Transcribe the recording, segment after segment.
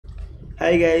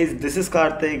Hi guys, this is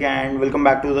Karthik and welcome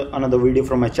back to another video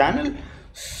from my channel.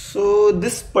 So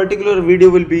this particular video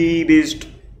will be based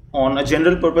on a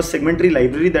general purpose segmentary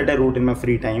library that I wrote in my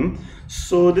free time.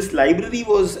 So this library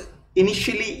was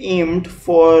initially aimed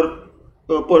for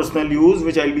personal use,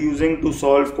 which I'll be using to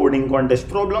solve coding contest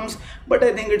problems, but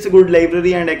I think it's a good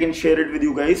library and I can share it with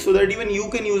you guys so that even you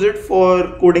can use it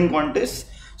for coding contests.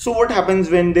 So what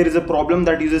happens when there is a problem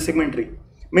that uses segmentary?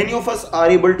 Many of us are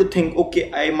able to think, okay,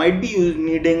 I might be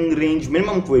needing range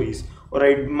minimum queries, or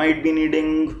I might be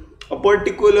needing a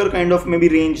particular kind of maybe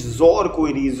range XOR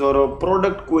queries or a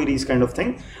product queries kind of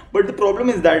thing. But the problem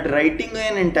is that writing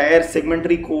an entire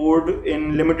segmentary code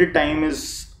in limited time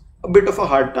is a bit of a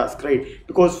hard task, right?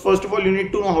 Because first of all, you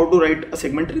need to know how to write a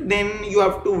segmentary, then you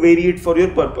have to vary it for your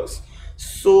purpose.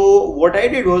 So what I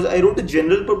did was I wrote a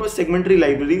general purpose segmentary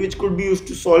library which could be used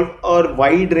to solve a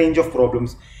wide range of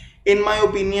problems. In my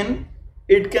opinion,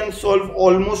 it can solve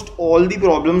almost all the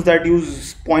problems that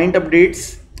use point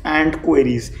updates and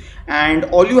queries. And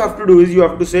all you have to do is you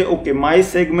have to say, okay,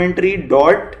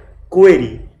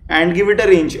 mySegtree.query and give it a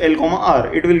range L,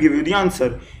 R. It will give you the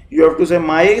answer. You have to say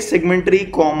mySegtree,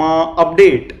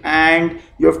 update, and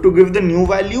you have to give the new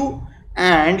value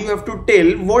and you have to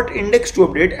tell what index to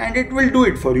update, and it will do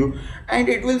it for you, and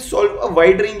it will solve a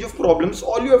wide range of problems.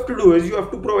 All you have to do is you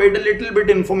have to provide a little bit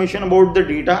information about the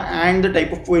data and the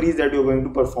type of queries that you're going to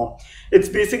perform. It's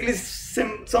basically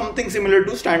something similar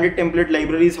to standard template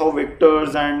libraries, how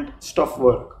vectors and stuff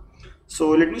work.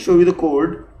 So let me show you the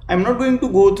code. I'm not going to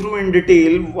go through in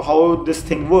detail how this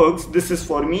thing works. This is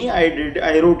for me.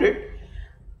 I wrote it.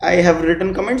 I have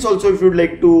written comments also if you'd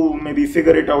like to maybe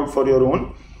figure it out for your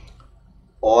own.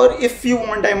 Or if you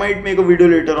want, I might make a video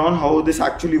later on how this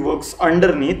actually works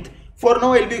underneath. For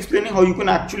now, I'll be explaining how you can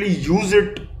actually use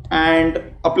it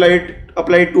and apply it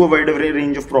to a wider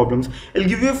range of problems. I'll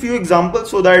give you a few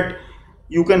examples so that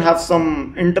you can have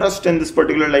some interest in this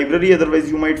particular library.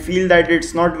 Otherwise, you might feel that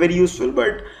it's not very useful,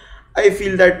 but I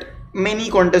feel that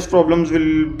many contest problems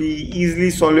will be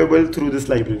easily solvable through this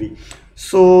library.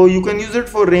 So you can use it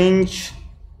for range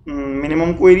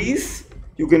minimum queries.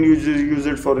 You can use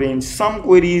it for range sum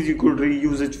queries. You could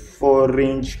use it for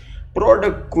range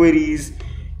product queries.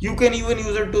 You can even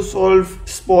use it to solve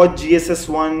SPOJ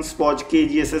GSS1, SPOJ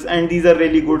KGSS, and these are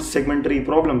really good segmentary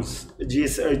problems.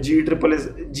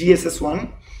 GSS1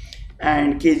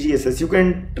 and KGSS. You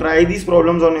can try these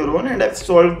problems on your own, and I've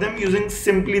solved them using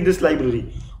simply this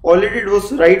library. All I did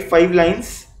was write 5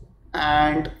 lines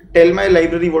and tell my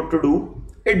library what to do.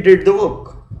 It did the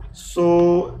work.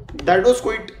 So that was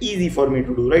quite easy for me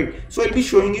to do, right? So I'll be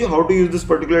showing you how to use this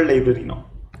particular library now.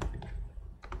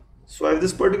 So I have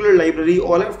this particular library.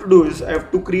 All I have to do is I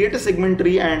have to create a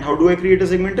segmentary. And how do I create a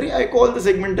segmentary? I call the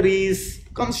segmentary's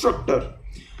constructor.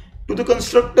 To the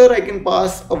constructor, I can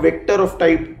pass a vector of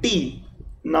type T.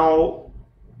 Now,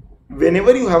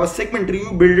 whenever you have a segmentary,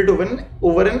 you build it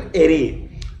over an array.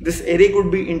 This array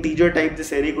could be integer type.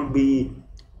 This array could be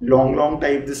long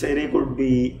type. This array could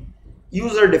be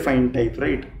user defined type,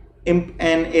 right? An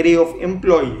array of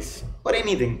employees or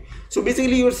anything. So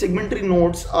basically your segmentary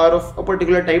nodes are of a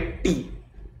particular type T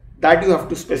that you have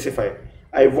to specify.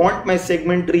 I want my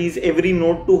segmentaries, every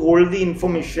node to hold the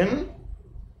information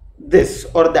this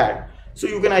or that. So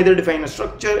you can either define a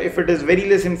structure. If it is very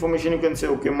less information, you can say,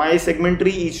 okay, my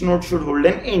segmentary, each node should hold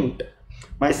an int.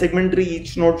 My segmentary,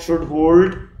 each node should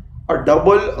hold a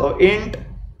double, a int,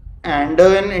 and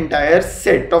an entire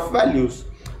set of values.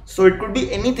 So it could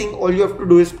be anything. All you have to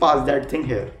do is pass that thing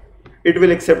here. It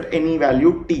will accept any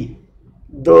value T.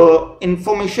 The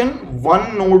information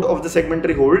one node of the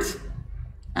segmentary holds,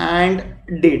 and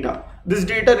data. This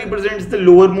data represents the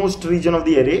lowermost region of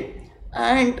the array,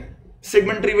 and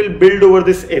segmentary will build over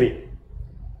this array.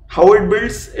 How it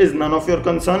builds is none of your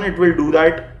concern. It will do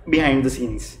that behind the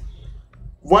scenes.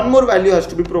 One more value has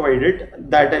to be provided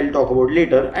that I'll talk about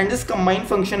later, and this combine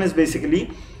function is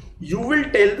basically you will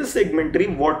tell the segmentary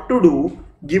what to do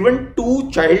given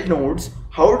 2 child nodes.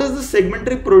 How does the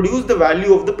segmentary produce the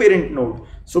value of the parent node?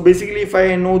 So basically, if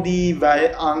I know the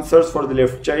answers for the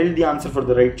left child, the answer for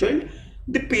the right child,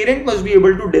 the parent must be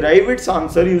able to derive its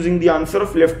answer using the answer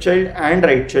of left child and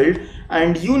right child,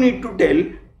 and you need to tell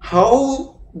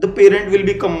how the parent will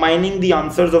be combining the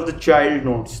answers of the child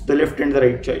nodes, the left and the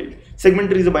right child.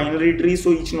 Segmentary is a binary tree,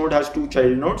 so each node has 2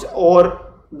 child nodes, or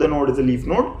the node is a leaf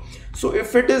node. So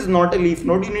if it is not a leaf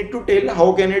node, you need to tell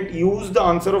how can it use the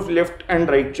answer of left and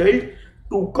right child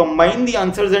to combine the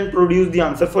answers and produce the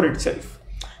answer for itself.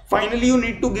 Finally, you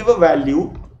need to give a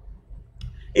value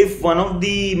if one of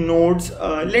the nodes,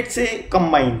 let's say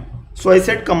combine. So I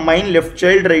said combine left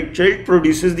child, right child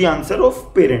produces the answer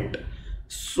of parent.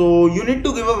 So you need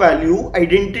to give a value,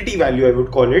 identity value I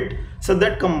would call it, so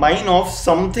that combine of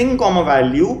something comma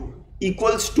value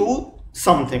equals to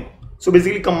something. So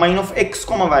basically combine of x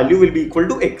comma value will be equal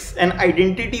to x, and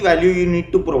identity value you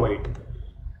need to provide.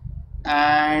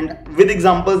 And with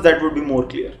examples that would be more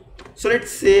clear. So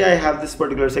let's say I have this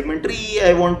particular segment tree,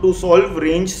 I want to solve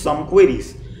range sum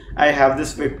queries. I have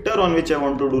this vector on which I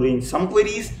want to do range sum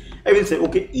queries. I will say,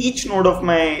 okay, each node of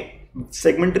my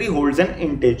segment tree holds an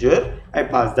integer. I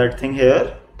pass that thing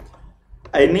here.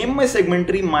 I name my segment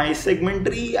tree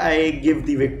mySegtree. I give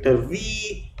the vector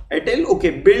v. I tell,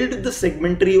 okay, build the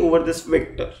segment tree over this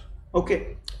vector.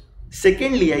 Okay.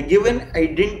 Secondly, I give an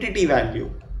identity value.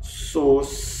 So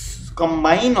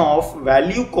combine of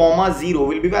value comma 0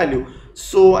 will be value.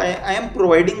 So I am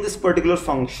providing this particular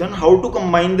function how to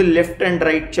combine the left and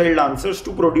right child answers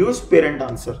to produce parent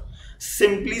answer.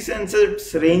 Simply, since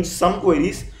it's range sum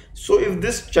queries, so if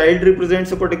this child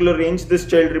represents a particular range, this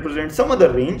child represents some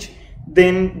other range,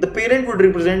 then the parent would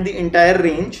represent the entire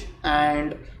range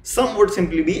and sum would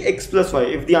simply be x plus y.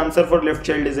 If the answer for left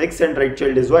child is x and right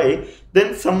child is y,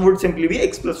 then sum would simply be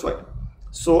x plus y.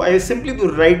 So I simply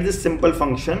write this simple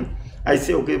function. I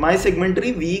say, okay, my segment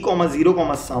tree v comma 0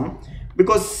 comma sum,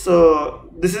 because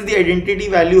this is the identity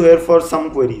value here for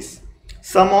sum queries.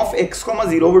 Sum of x comma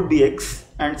 0 would be x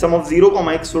and sum of 0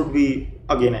 comma x would be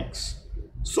again x.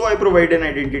 So I provide an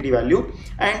identity value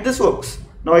and this works.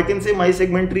 Now I can say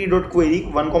mySegtree.query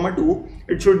 1 2,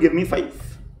 it should give me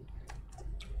 5.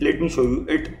 Let me show you,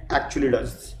 it actually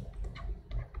does.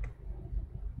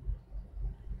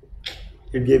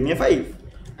 It gave me a 5.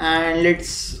 And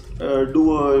let's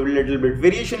do a little bit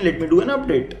variation. Let me do an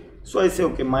update. So I say,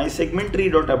 okay,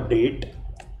 mySegtree.update.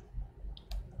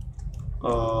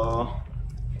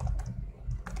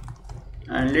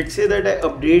 And let's say that I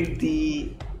update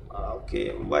the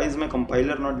okay, why is my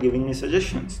compiler not giving me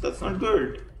suggestions? That's not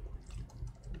good.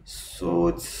 So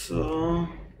it's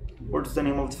what's the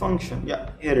name of the function?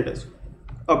 Yeah, here it is.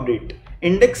 Update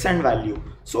index and value.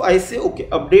 So I say, okay,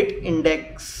 update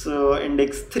index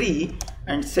index 3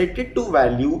 and set it to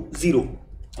value 0.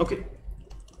 Okay.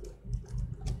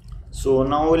 So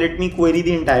now let me query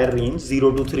the entire range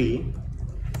 0 to 3.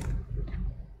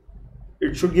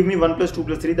 It should give me 1 plus 2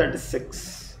 plus 3, that is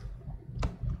 6.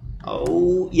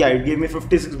 Oh yeah, it gave me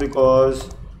 56 because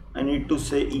I need to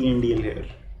say ENDL here.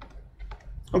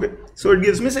 Okay, so it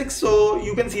gives me 6. So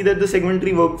you can see that the segment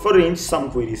tree worked for range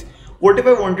sum queries. What if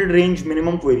I wanted range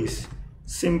minimum queries?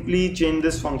 Simply change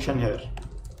this function here.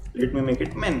 Let me make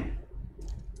it min.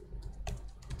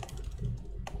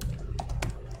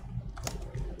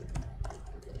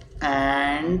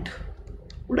 And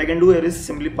what I can do here is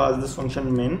simply pass this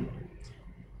function min.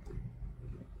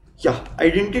 Yeah,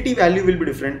 identity value will be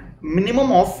different.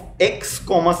 Minimum of x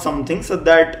comma something, so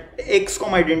that x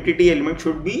comma identity element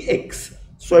should be x.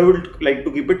 So I would like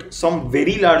to keep it some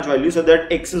very large value so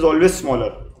that x is always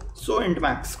smaller. So int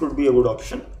max could be a good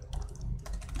option.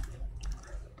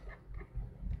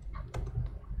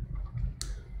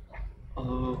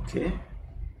 Okay.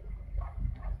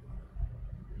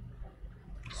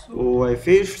 So I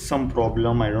faced some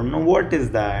problem. I don't know what is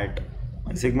that.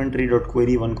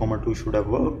 mySegtree.query 1 2 should have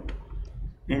worked.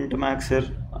 Int max here.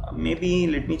 Maybe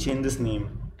let me change this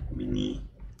name.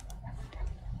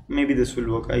 Maybe this will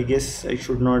work. I guess I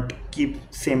should not keep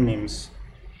same names.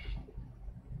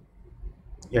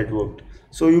 Yeah, it worked.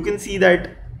 So you can see that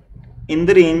in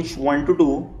the range 1 to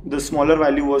 2, the smaller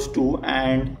value was 2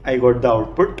 and I got the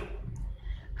output.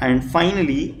 And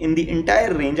finally, in the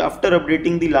entire range, after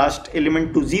updating the last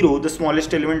element to 0, the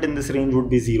smallest element in this range would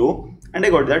be 0 and I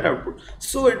got that output.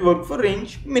 So it worked for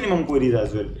range minimum queries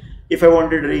as well. If I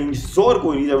wanted range XOR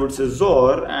queries, I would say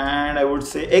XOR and I would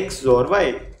say X XOR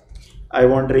Y. I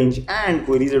want range AND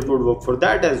queries, it would work for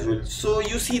that as well. So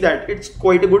you see that it's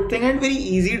quite a good thing and very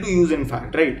easy to use, in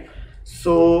fact, right?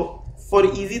 So for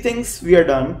easy things we are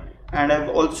done, and I've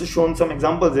also shown some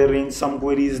examples there. Range sum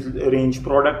queries, range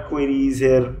product queries.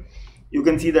 Here you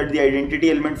can see that the identity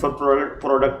element for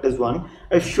product is 1.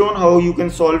 I've shown how you can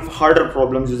solve harder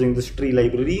problems using this tree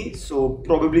library. So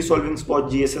probably solving spot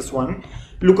GSS1,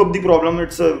 look up the problem,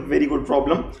 it's a very good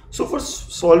problem. So for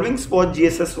solving spot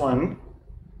GSS1,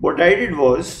 what I did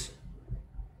was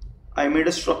I made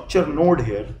a structure node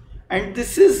here, and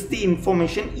this is the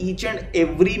information each and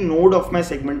every node of my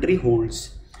segment tree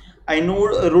holds. I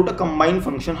wrote a combine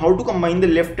function, how to combine the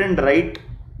left and right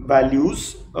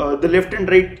values, the left and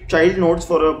right child nodes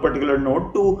for a particular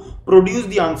node to produce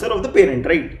the answer of the parent,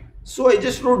 right? So I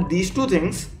just wrote these two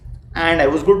things and I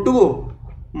was good to go.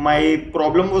 my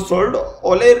problem was solved.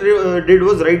 All I did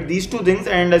was write these two things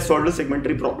and I solved a segment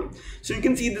tree problem. So you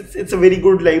can see that it's a very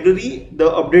good library. The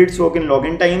updates work in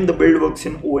login time, the build works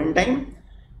in on time.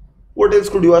 What else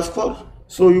could you ask for?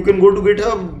 So you can go to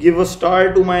GitHub, give a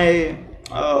star to my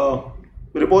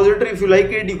repository if you like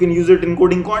it. You can use it in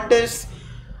coding contests.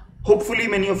 Hopefully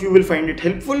many of you will find it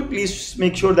helpful. Please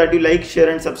make sure that you like, share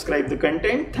and subscribe the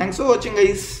content. Thanks for watching,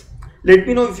 guys. Let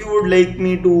me know if you would like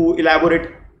me to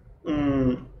elaborate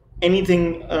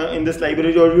anything in this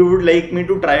library, or you would like me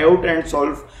to try out and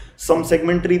solve some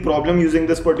segment tree problem using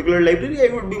this particular library.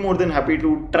 I would be more than happy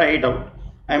to try it out.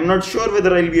 I'm not sure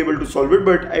whether I'll be able to solve it,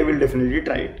 but I will definitely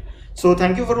try it. So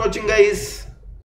thank you for watching, guys.